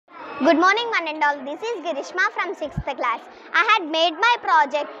Good morning, one and all. This is Girishma from 6th class. I had made my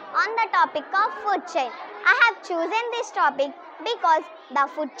project on the topic of food chain. I have chosen this topic because the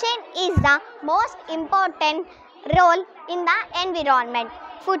food chain is the most important role in the environment.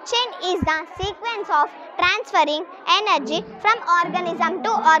 Food chain is the sequence of transferring energy from organism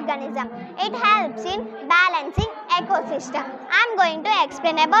to organism. It helps in balancing ecosystem. I am going to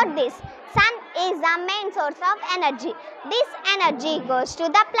explain about this. Sun is the main source of energy. This energy goes to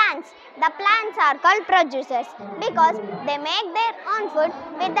the plants. The plants are called producers because they make their own food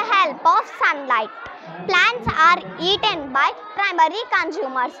with the help of sunlight. Plants are eaten by primary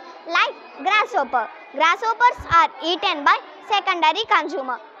consumers like grasshopper. Grasshoppers are eaten by secondary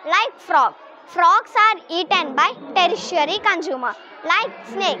consumer like frog. Frogs are eaten by tertiary consumer like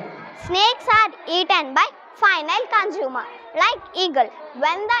snake. Snakes are eaten by final consumer like eagle.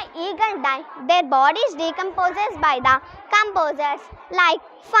 When the eagle dies, their bodies decomposes by the composers like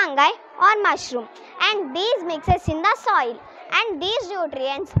fungi or mushroom, and these mixes in the soil, and these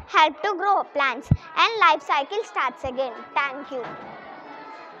nutrients help to grow plants and life cycle starts again. Thank you.